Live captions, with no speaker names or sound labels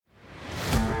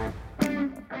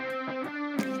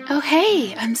Oh,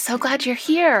 hey, I'm so glad you're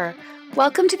here.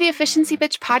 Welcome to the Efficiency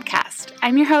Bitch podcast.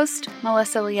 I'm your host,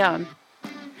 Melissa Leone.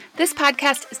 This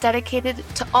podcast is dedicated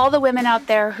to all the women out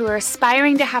there who are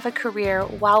aspiring to have a career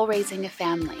while raising a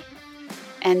family.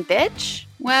 And bitch?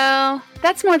 Well,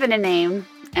 that's more than a name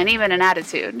and even an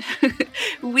attitude.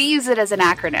 We use it as an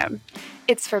acronym.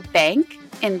 It's for bank,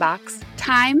 inbox,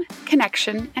 time,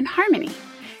 connection, and harmony.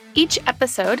 Each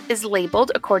episode is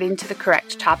labeled according to the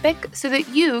correct topic so that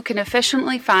you can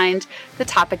efficiently find the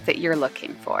topic that you're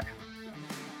looking for.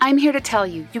 I'm here to tell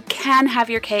you, you can have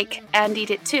your cake and eat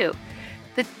it too.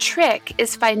 The trick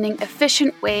is finding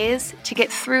efficient ways to get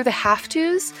through the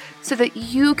have-tos so that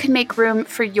you can make room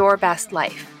for your best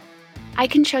life. I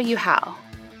can show you how.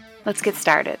 Let's get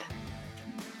started.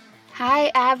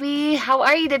 Hi, Abby. How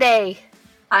are you today?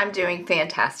 I'm doing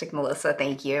fantastic, Melissa.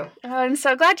 Thank you. Oh, I'm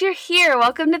so glad you're here.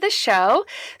 Welcome to the show.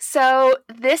 So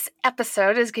this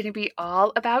episode is going to be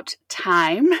all about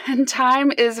time. And time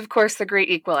is, of course, the great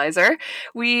equalizer.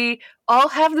 We all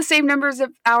have the same numbers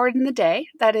of hours in the day.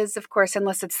 That is, of course,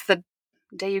 unless it's the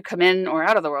day you come in or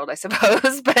out of the world, I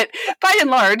suppose. But by and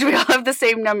large, we all have the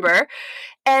same number.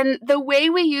 And the way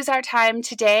we use our time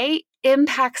today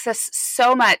impacts us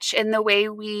so much in the way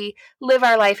we live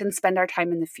our life and spend our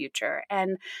time in the future.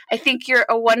 And I think you're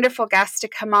a wonderful guest to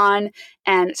come on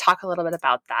and talk a little bit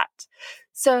about that.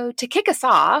 So to kick us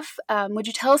off, would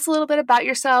you tell us a little bit about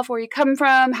yourself, where you come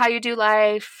from, how you do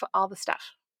life, all the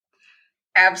stuff?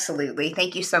 Absolutely.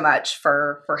 Thank you so much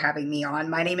for having me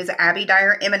on. My name is Abbey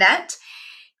Dyer-Amonette,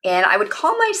 and I would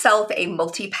call myself a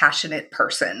multi-passionate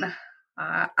person.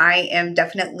 I am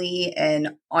definitely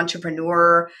an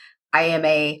entrepreneur. I am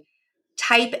a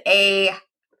type A,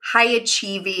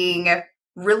 high-achieving,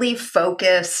 really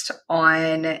focused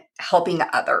on helping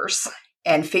others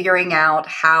and figuring out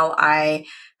how I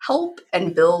help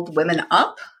and build women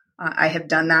up. I have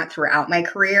done that throughout my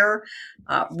career,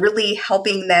 really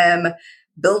helping them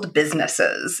build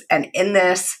businesses. And in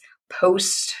this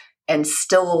post and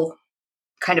still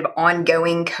kind of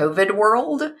ongoing COVID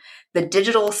world, the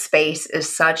digital space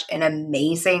is such an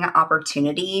amazing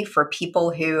opportunity for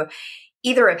people who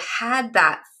either have had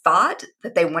that thought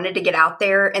that they wanted to get out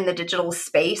there in the digital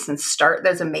space and start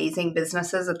those amazing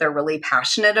businesses that they're really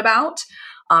passionate about,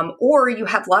 or you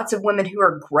have lots of women who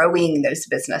are growing those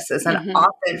businesses and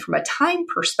often from a time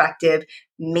perspective,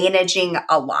 managing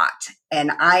a lot.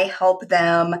 And I help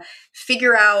them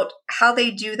figure out how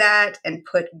they do that and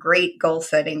put great goal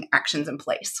setting actions in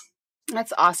place.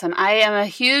 That's awesome. I am a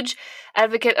huge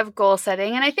advocate of goal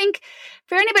setting. And I think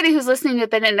for anybody who's listening who's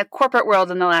been in the corporate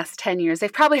world in the last 10 years,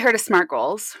 they've probably heard of SMART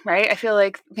goals, right? I feel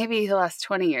like maybe the last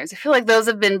 20 years. I feel like those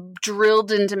have been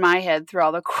drilled into my head through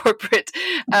all the corporate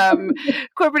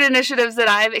corporate initiatives that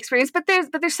I've experienced. But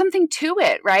there's something to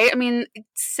it, right? I mean,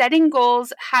 setting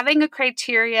goals, having a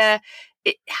criteria,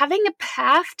 having a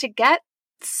path to get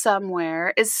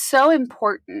somewhere is so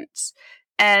important.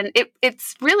 And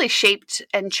it's really shaped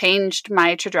and changed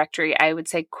my trajectory, I would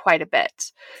say, quite a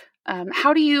bit.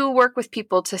 How do you work with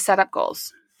people to set up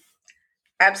goals?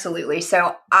 Absolutely.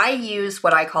 So I use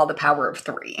what I call the power of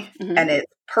three, and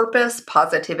it's purpose,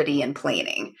 positivity, and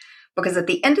planning. Because at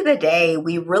the end of the day,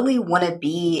 we really want to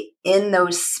be in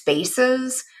those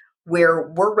spaces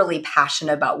where we're really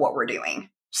passionate about what we're doing.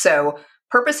 So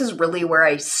purpose is really where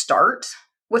I start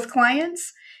with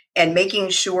clients, and making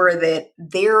sure that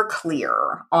they're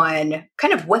clear on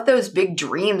kind of what those big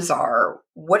dreams are.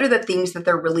 What are the things that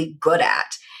they're really good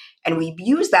at? And we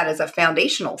use that as a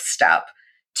foundational step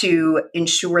to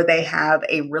ensure they have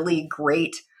a really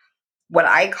great, what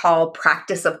I call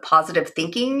practice of positive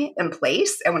thinking in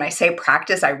place. And when I say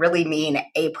practice, I really mean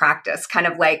a practice, kind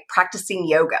of like practicing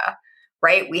yoga,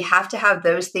 right? We have to have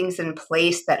those things in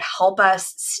place that help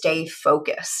us stay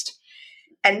focused.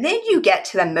 And then you get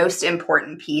to the most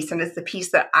important piece, and it's the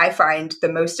piece that I find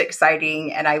the most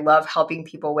exciting and I love helping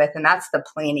people with, and that's the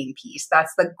planning piece.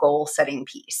 That's the goal setting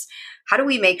piece. How do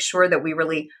we make sure that we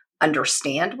really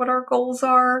understand what our goals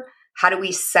are? How do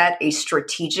we set a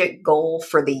strategic goal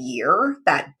for the year,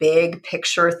 that big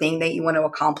picture thing that you want to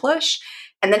accomplish?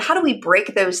 And then how do we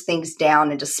break those things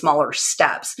down into smaller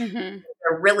steps? They're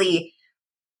really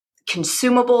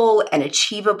consumable and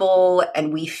achievable,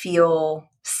 and we feel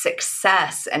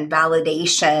success and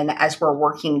validation as we're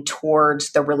working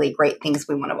towards the really great things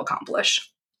we want to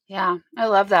accomplish. Yeah, I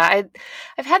love that.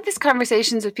 I've had these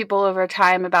conversations with people over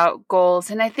time about goals,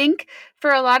 and I think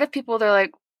for a lot of people, they're like,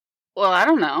 well, I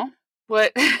don't know.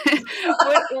 What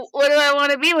what do I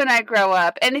want to be when I grow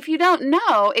up? And if you don't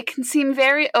know, it can seem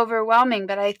very overwhelming,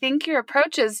 but I think your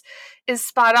approach is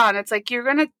spot on. It's like you're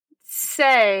going to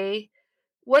say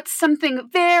what's something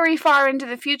very far into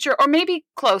the future, or maybe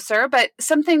closer, but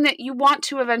something that you want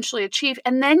to eventually achieve,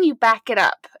 and then you back it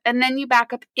up, and then you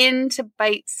back up into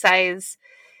bite-size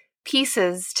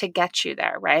pieces to get you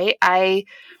there, right?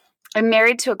 I'm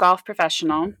married to a golf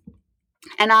professional,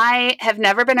 and I have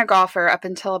never been a golfer up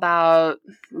until about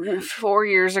 4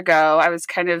 years ago. I was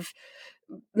kind of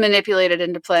manipulated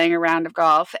into playing a round of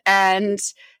golf, and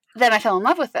then I fell in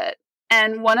love with it.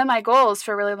 And one of my goals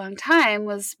for a really long time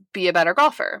was be a better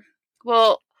golfer.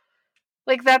 Well,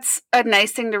 like that's a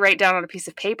nice thing to write down on a piece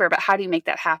of paper, but how do you make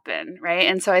that happen, right?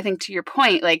 And so I think to your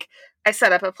point, like I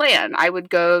set up a plan. I would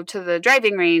go to the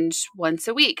driving range once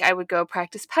a week. I would go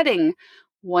practice putting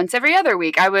once every other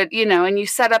week. I would, and you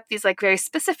set up these like very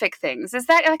specific things. Is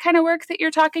that kind of work that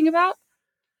you're talking about?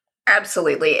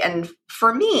 Absolutely. And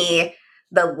for me,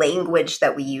 the language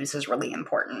that we use is really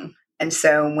important. And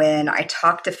so when I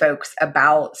talk to folks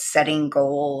about setting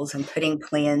goals and putting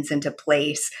plans into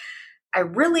place, I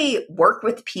really work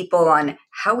with people on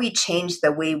how we change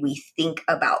the way we think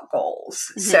about goals.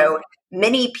 Mm-hmm. So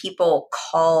many people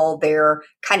call their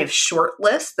kind of short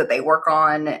list that they work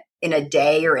on in a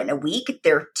day or in a week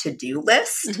their to-do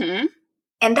list. Mm-hmm.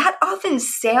 And that often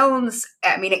sounds,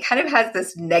 it kind of has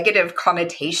this negative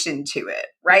connotation to it,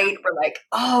 right? We're like,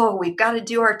 oh, we've got to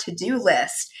do our to-do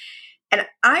list. And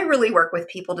I really work with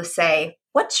people to say,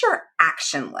 what's your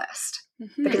action list?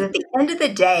 Mm-hmm. Because at the end of the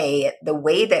day, the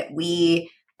way that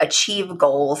we achieve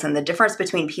goals and the difference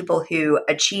between people who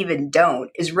achieve and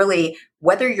don't is really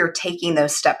whether you're taking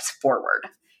those steps forward,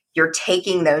 you're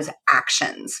taking those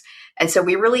actions. And so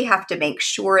we really have to make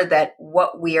sure that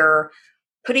what we're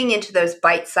putting into those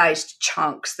bite-sized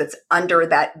chunks that's under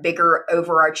that bigger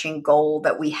overarching goal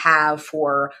that we have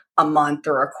for a month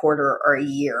or a quarter or a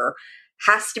year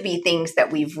has to be things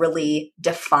that we've really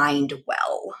defined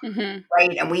well, mm-hmm.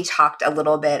 right? And we talked a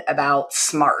little bit about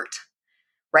SMART,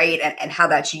 right? And how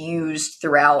that's used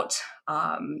throughout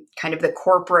kind of the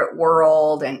corporate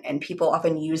world. And people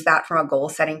often use that from a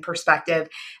goal-setting perspective.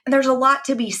 And there's a lot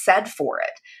to be said for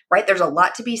it, right? There's a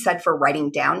lot to be said for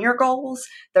writing down your goals.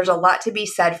 There's a lot to be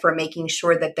said for making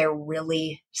sure that they're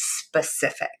really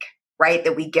specific, right?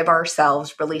 That we give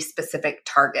ourselves really specific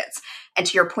targets. And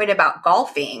to your point about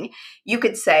golfing, you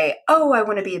could say, oh, I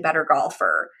want to be a better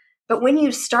golfer. But when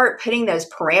you start putting those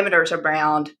parameters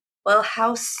around, well,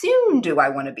 how soon do I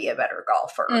want to be a better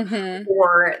golfer? Mm-hmm.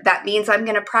 Or that means I'm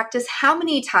going to practice how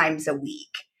many times a week?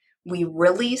 We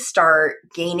really start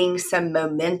gaining some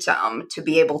momentum to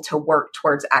be able to work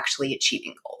towards actually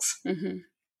achieving goals. Mm-hmm.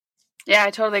 Yeah,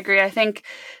 I totally agree. I think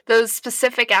those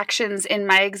specific actions in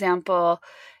my example,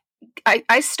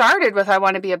 I started with I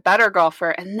want to be a better golfer,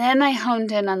 and then I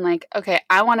honed in on like, okay,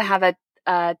 I want to have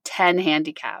a 10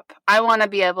 handicap. I want to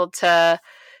be able to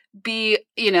be,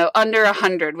 under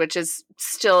 100, which is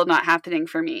still not happening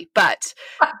for me. But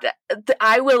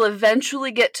I will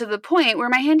eventually get to the point where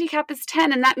my handicap is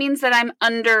 10, and that means that I'm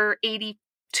under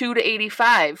 82 to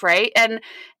 85, right? And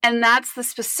that's the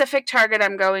specific target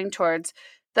I'm going towards.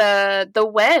 The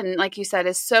when, like you said,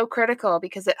 is so critical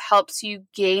because it helps you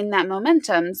gain that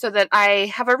momentum so that I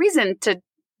have a reason to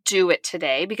do it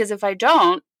today. Because if I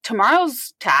don't,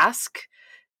 tomorrow's task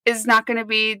is not going to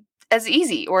be as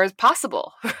easy or as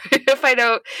possible if I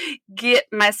don't get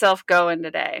myself going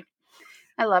today.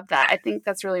 I love that. I think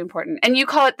that's really important. And you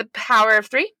call it the power of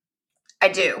 3? I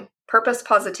do. Purpose,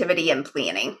 positivity, and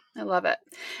planning. I love it.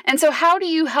 And so how do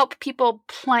you help people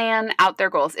plan out their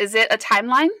goals? Is it a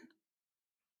timeline?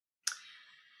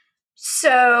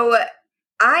 So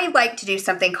I like to do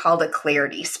something called a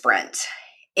clarity sprint.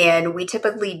 And we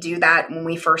typically do that when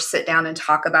we first sit down and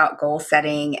talk about goal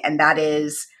setting. And that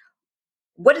is,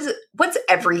 what's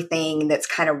everything that's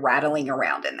kind of rattling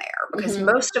around in there? Because mm-hmm.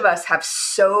 most of us have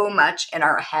so much in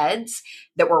our heads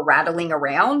that we're rattling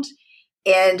around,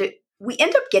 and we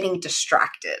end up getting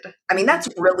distracted. That's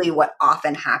really what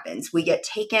often happens. We get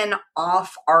taken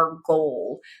off our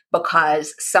goal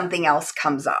because something else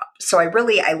comes up. So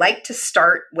I like to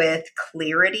start with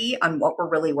clarity on what we're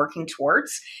really working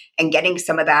towards and getting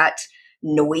some of that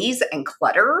noise and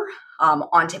clutter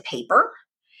onto paper.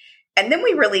 And then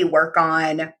we really work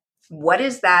on what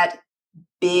is that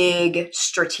big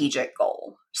strategic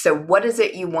goal? So what is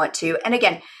it you want to? And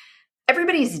again,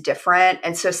 everybody's different.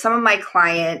 And so some of my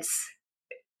clients,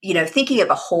 thinking of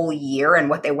a whole year and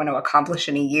what they want to accomplish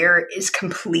in a year is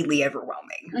completely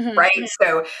overwhelming, mm-hmm. right?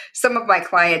 So some of my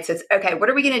clients, it's, okay, what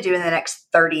are we going to do in the next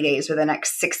 30 days or the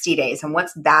next 60 days? And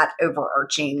what's that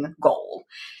overarching goal?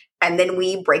 And then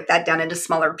we break that down into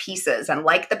smaller pieces. And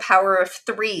like the power of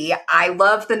 3, I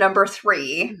love the number 3.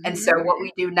 Mm-hmm. And so what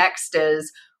we do next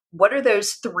is, what are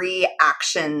those 3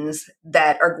 actions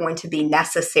that are going to be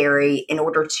necessary in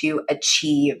order to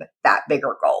achieve that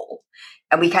bigger goal?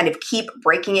 And we kind of keep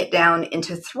breaking it down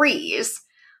into 3s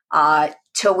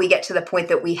till we get to the point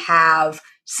that we have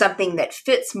something that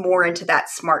fits more into that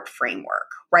SMART framework,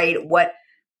 right?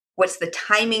 What's the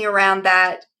timing around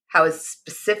that? How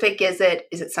specific is it?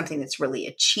 Is it something that's really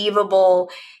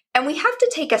achievable? And we have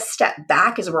to take a step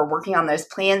back as we're working on those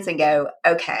plans and go,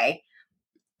 okay,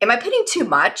 am I putting too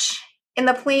much in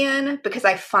the plan? Because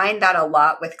I find that a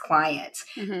lot with clients.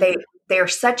 Mm-hmm. They're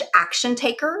such action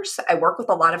takers. I work with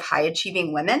a lot of high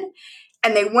achieving women,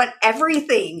 and they want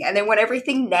everything, and they want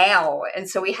everything now. And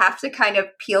so we have to kind of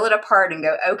peel it apart and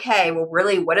go, okay, well,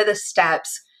 really, what are the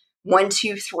steps 1,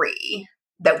 2, 3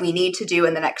 that we need to do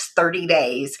in the next 30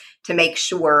 days to make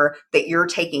sure that you're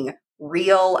taking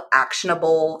real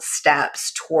actionable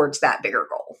steps towards that bigger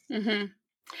goal? Mm-hmm.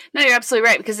 No, you're absolutely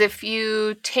right. Because if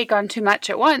you take on too much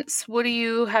at once, what are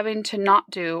you having to not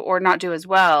do or not do as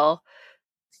well?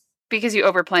 Because you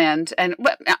overplanned and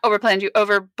you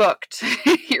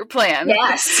overbooked your plan.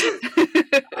 Yes.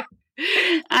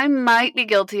 I might be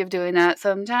guilty of doing that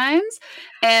sometimes.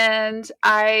 And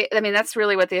I mean, that's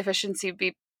really what the Efficiency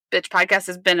Bitch podcast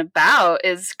has been about,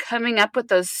 is coming up with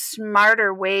those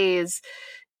smarter ways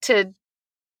to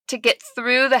get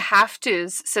through the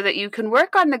have-tos so that you can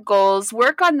work on the goals,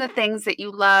 work on the things that you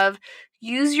love,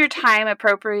 use your time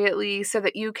appropriately so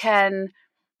that you can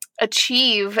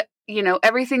achieve,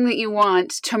 everything that you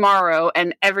want tomorrow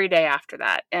and every day after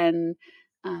that. And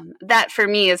that for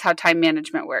me is how time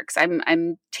management works.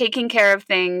 I'm taking care of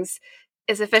things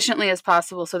as efficiently as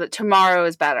possible so that tomorrow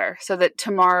is better, so that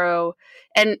tomorrow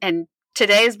and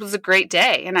today's was a great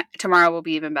day and tomorrow will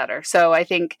be even better. So I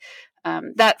think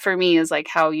that for me is like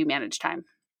how you manage time,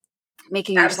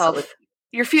 making yourself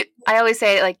I always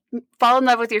say, like, fall in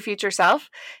love with your future self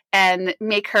and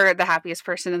make her the happiest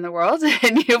person in the world,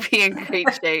 and you'll be in great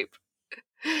shape.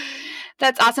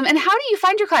 That's awesome. And how do you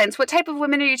find your clients? What type of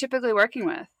women are you typically working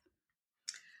with?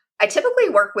 I typically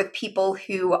work with people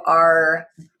who are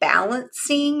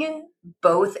balancing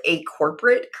both a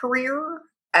corporate career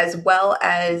as well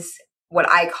as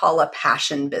what I call a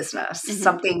passion business, mm-hmm.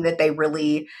 something that they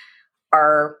really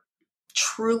are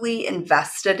truly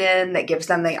invested in, that gives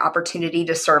them the opportunity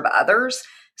to serve others.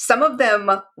 Some of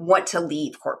them want to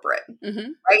leave corporate, mm-hmm.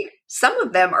 right? Some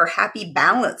of them are happy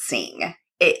balancing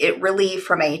it really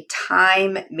from a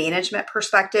time management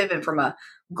perspective and from a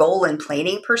goal and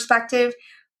planning perspective.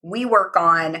 We work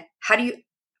on how do you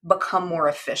become more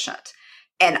efficient.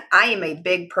 And I am a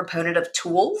big proponent of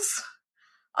tools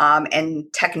and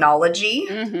technology.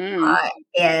 Mm-hmm.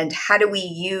 And how do we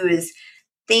use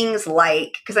things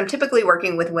like, because I'm typically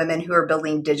working with women who are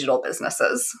building digital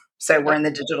businesses. So we're in the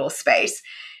digital space.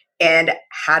 And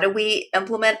how do we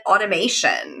implement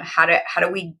automation? How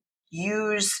do we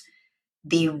use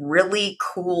the really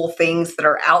cool things that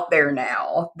are out there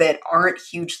now that aren't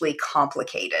hugely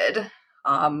complicated?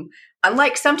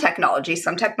 Unlike some technology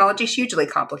is hugely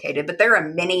complicated, but there are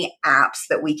many apps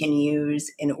that we can use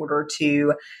in order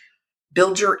to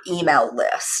build your email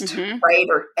list, mm-hmm. right?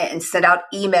 And send out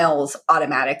emails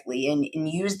automatically and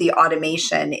use the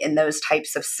automation in those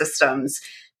types of systems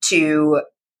to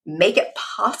make it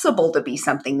possible to be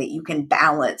something that you can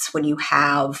balance when you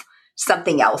have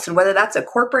something else. And whether that's a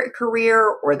corporate career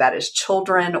or that is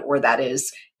children or that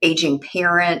is aging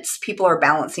parents, people are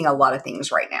balancing a lot of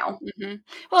things right now. Mm-hmm.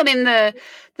 Well, I mean,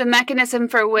 the mechanism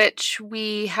for which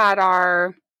we had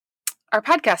our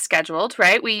podcast scheduled,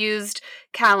 right? We used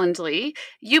Calendly.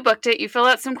 You booked it. You fill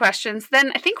out some questions.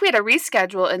 Then I think we had a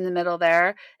reschedule in the middle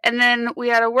there. And then we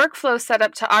had a workflow set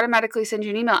up to automatically send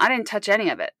you an email. I didn't touch any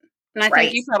of it. And I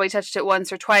think you probably touched it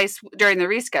once or twice during the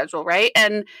reschedule, right?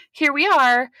 And here we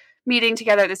are meeting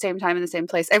together at the same time in the same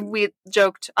place. And we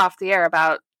joked off the air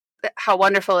about how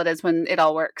wonderful it is when it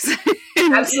all works.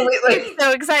 Absolutely. It's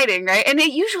so exciting, right? And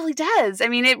it usually does. I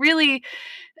mean,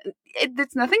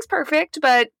 it's nothing's perfect,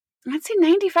 but I'd say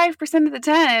 95% of the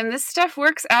time, this stuff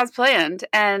works as planned,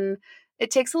 and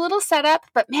it takes a little setup,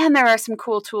 but man, there are some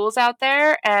cool tools out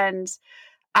there. And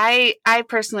I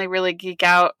personally really geek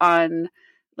out on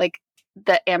like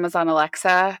the Amazon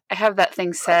Alexa. I have that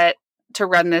thing set to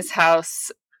run this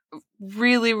house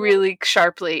really, really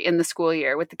sharply in the school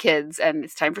year with the kids, and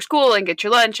it's time for school and get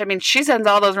your lunch. I mean, she sends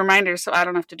all those reminders, so I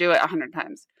don't have to do it 100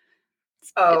 times.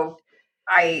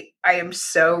 I am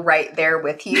so right there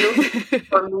with you.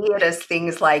 For me, it is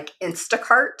things like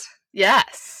Instacart.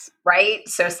 Yes. Right?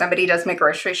 So somebody does my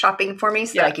grocery shopping for me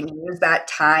so that I can use that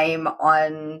time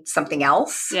on something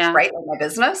else, right? Like my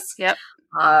business. Yep.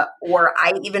 Or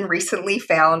I even recently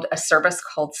found a service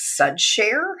called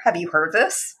SudShare. Have you heard of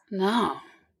this? No.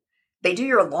 they do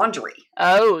your laundry.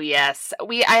 Oh, yes.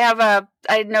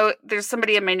 I know there's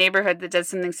somebody in my neighborhood that does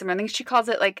something similar. I think she calls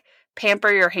it like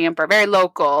pamper your hamper, very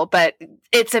local, but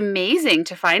it's amazing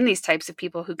to find these types of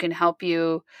people who can help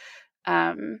you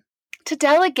to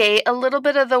delegate a little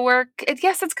bit of the work.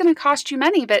 Yes, it's going to cost you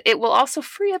money, but it will also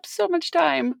free up so much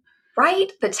time.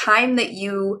 Right? The time that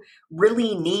you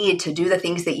really need to do the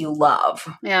things that you love,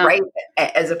 right?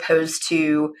 As opposed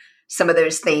to some of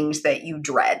those things that you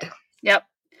dread. Yep.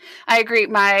 I agree.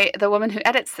 The woman who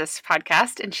edits this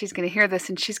podcast, and she's going to hear this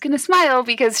and she's going to smile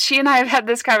because she and I have had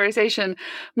this conversation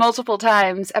multiple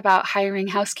times about hiring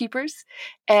housekeepers.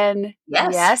 And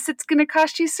yes, it's going to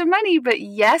cost you some money, but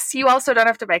yes, you also don't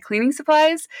have to buy cleaning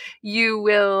supplies. You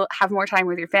will have more time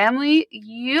with your family.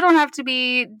 You don't have to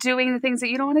be doing the things that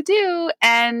you don't want to do,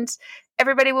 and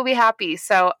everybody will be happy.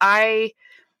 So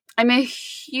I'm a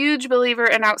huge believer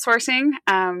in outsourcing.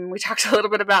 We talked a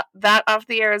little bit about that off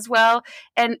the air as well.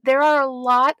 And there are a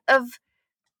lot of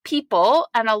people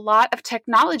and a lot of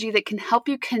technology that can help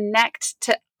you connect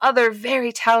to other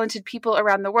very talented people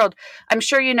around the world. I'm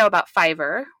sure you know about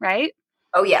Fiverr, right?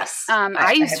 Oh, yes.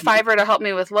 I used Fiverr to help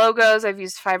me with logos. I've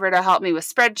used Fiverr to help me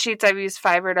with spreadsheets. I've used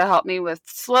Fiverr to help me with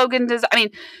slogan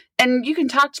design. And you can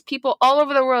talk to people all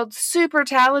over the world, super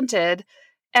talented,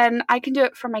 and I can do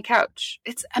it from my couch.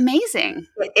 It's amazing.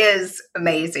 It is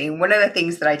amazing. One of the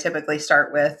things that I typically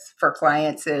start with for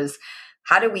clients is,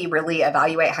 how do we really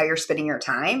evaluate how you're spending your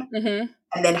time? Mm-hmm.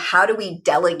 And then how do we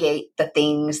delegate the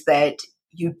things that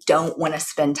you don't want to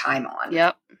spend time on?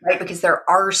 Yep. Right? Because there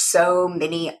are so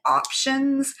many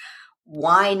options.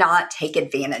 Why not take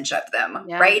advantage of them?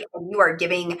 Yeah. Right? And you are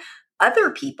giving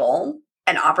other people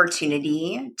an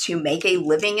opportunity to make a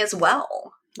living as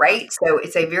well. Right? So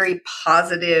it's a very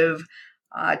positive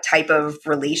type of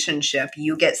relationship.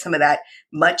 You get some of that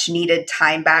much needed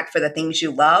time back for the things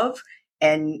you love,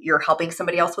 and you're helping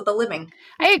somebody else with a living.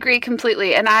 I agree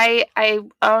completely. And I'm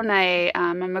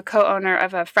a co-owner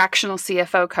of a fractional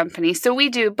CFO company. So we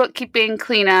do bookkeeping,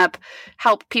 cleanup,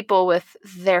 help people with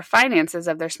their finances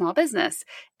of their small business.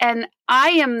 And I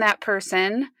am that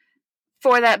person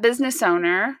for that business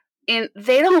owner. And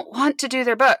they don't want to do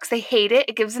their books. They hate it.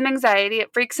 It gives them anxiety.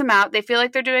 It freaks them out. They feel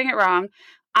like they're doing it wrong.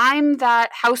 I'm that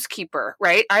housekeeper,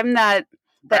 right? I'm that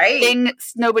thing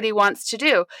nobody wants to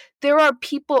do. There are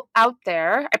people out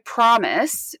there, I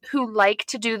promise, who like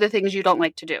to do the things you don't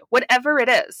like to do. Whatever it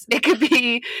is. It could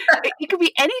be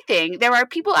anything. There are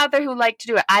people out there who like to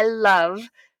do it. I love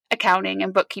accounting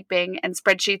and bookkeeping and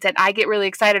spreadsheets, and I get really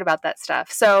excited about that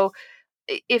stuff. So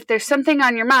if there's something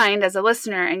on your mind as a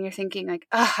listener and you're thinking like,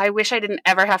 oh, I wish I didn't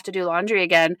ever have to do laundry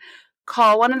again,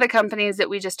 call one of the companies that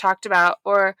we just talked about,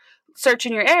 or search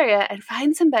in your area and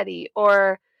find somebody,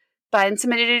 or find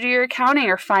somebody to do your accounting,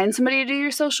 or find somebody to do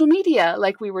your social media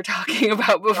like we were talking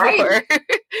about before. Right.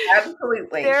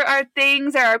 Absolutely. There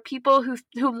are people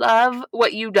who love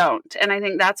what you don't. And I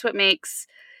think that's what makes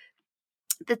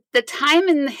the time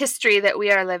in the history that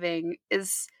we are living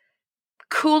is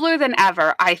cooler than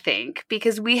ever, I think,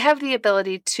 because we have the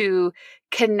ability to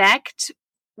connect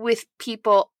with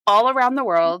people all around the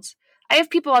world. I have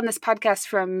people on this podcast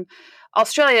from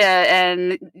Australia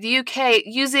and the UK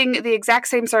using the exact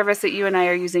same service that you and I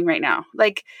are using right now.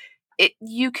 Like,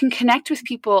 you can connect with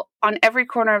people on every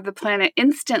corner of the planet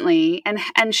instantly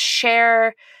and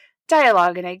share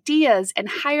dialogue and ideas and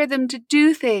hire them to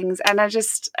do things. And I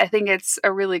think it's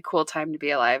a really cool time to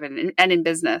be alive and in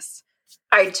business.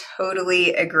 I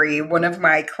totally agree. One of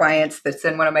my clients that's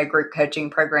in one of my group coaching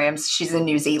programs, she's in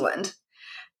New Zealand.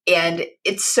 And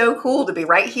it's so cool to be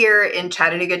right here in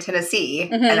Chattanooga, Tennessee.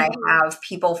 Mm-hmm. And I have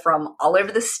people from all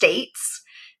over the states.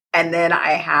 And then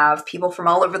I have people from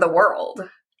all over the world.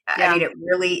 Yeah. I mean, it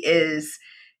really is.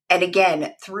 And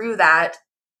again, through that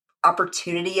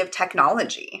opportunity of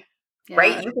technology,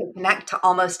 right? You can connect to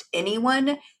almost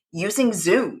anyone using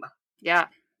Zoom. Yeah.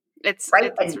 It's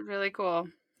really cool.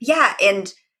 Yeah.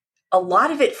 And a lot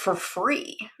of it for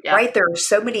free, right? There are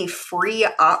so many free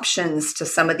options to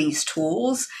some of these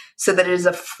tools so that it is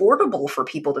affordable for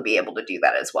people to be able to do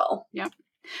that as well. Yeah.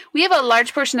 We have a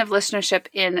large portion of listenership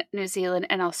in New Zealand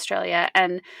and Australia.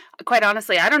 And quite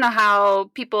honestly, I don't know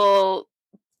how people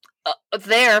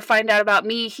there find out about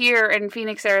me here in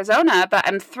Phoenix, Arizona, but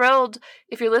I'm thrilled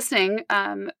if you're listening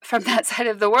from that side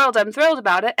of the world. I'm thrilled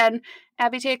about it. And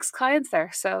Abbey takes clients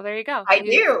there. So there you go. I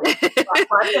do.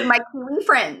 Lots of my Kiwi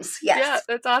friends. Yes. Yeah,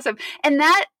 that's awesome. And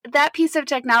that piece of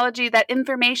technology, that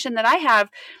information that I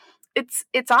have,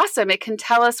 it's awesome. It can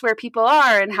tell us where people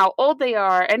are and how old they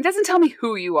are. And it doesn't tell me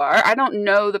who you are. I don't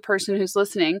know the person who's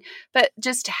listening, but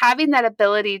just having that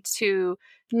ability to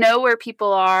know where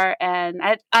people are. And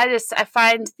I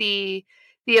find the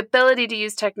the ability to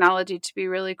use technology to be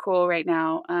really cool right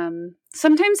now.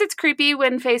 Sometimes it's creepy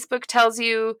when Facebook tells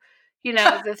you,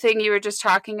 the thing you were just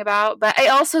talking about, but I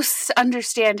also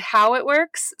understand how it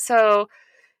works, so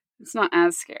it's not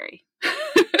as scary.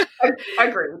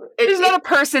 Agreed. There's not a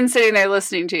person sitting there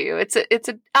listening to you. It's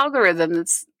an algorithm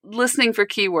that's listening for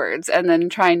keywords and then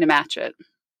trying to match it.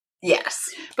 Yes.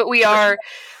 But we are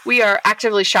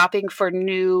actively shopping for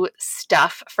new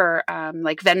stuff for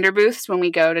like vendor booths when we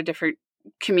go to different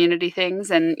community things,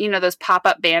 and those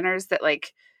pop-up banners that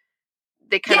like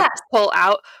they kind of pull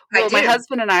out. Well, my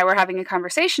husband and I were having a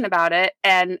conversation about it,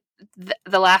 and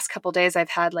the last couple days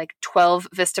I've had like 12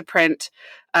 Vistaprint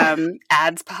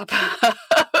ads pop up.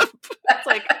 It's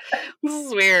like, this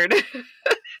is weird.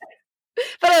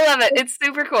 But I love it. It's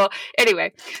super cool.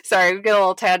 Anyway, sorry, we got a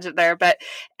little tangent there. But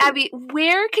Abbey,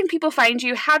 where can people find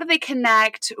you? How do they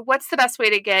connect? What's the best way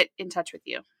to get in touch with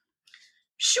you?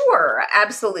 Sure,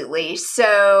 absolutely.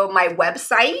 So my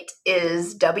website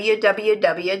is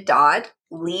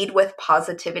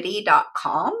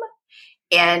www.leadwithpositivity.com.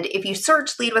 And if you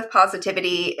search Lead with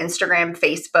Positivity, Instagram,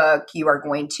 Facebook, you are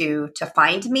going to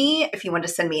find me. If you want to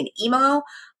send me an email,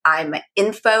 I'm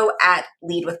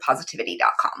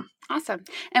info@leadwithpositivity.com. Awesome.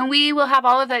 And we will have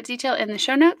all of that detail in the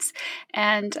show notes.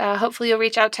 And hopefully you'll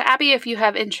reach out to Abbey if you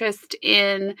have interest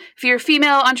if you're a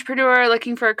female entrepreneur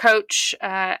looking for a coach.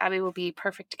 Abbey will be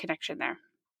perfect connection there.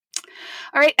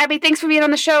 All right, Abbey, thanks for being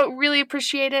on the show. Really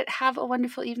appreciate it. Have a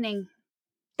wonderful evening.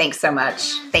 Thanks so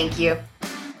much. Thank you.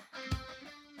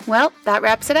 Well, that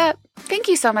wraps it up. Thank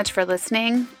you so much for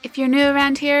listening. If you're new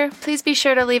around here, please be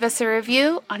sure to leave us a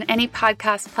review on any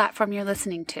podcast platform you're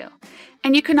listening to.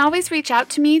 And you can always reach out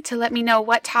to me to let me know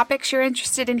what topics you're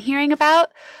interested in hearing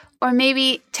about, or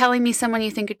maybe telling me someone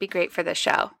you think would be great for the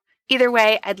show. Either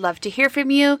way, I'd love to hear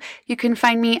from you. You can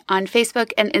find me on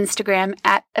Facebook and Instagram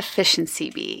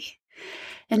 @EfficiencyBee.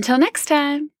 Until next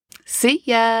time, see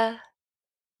ya!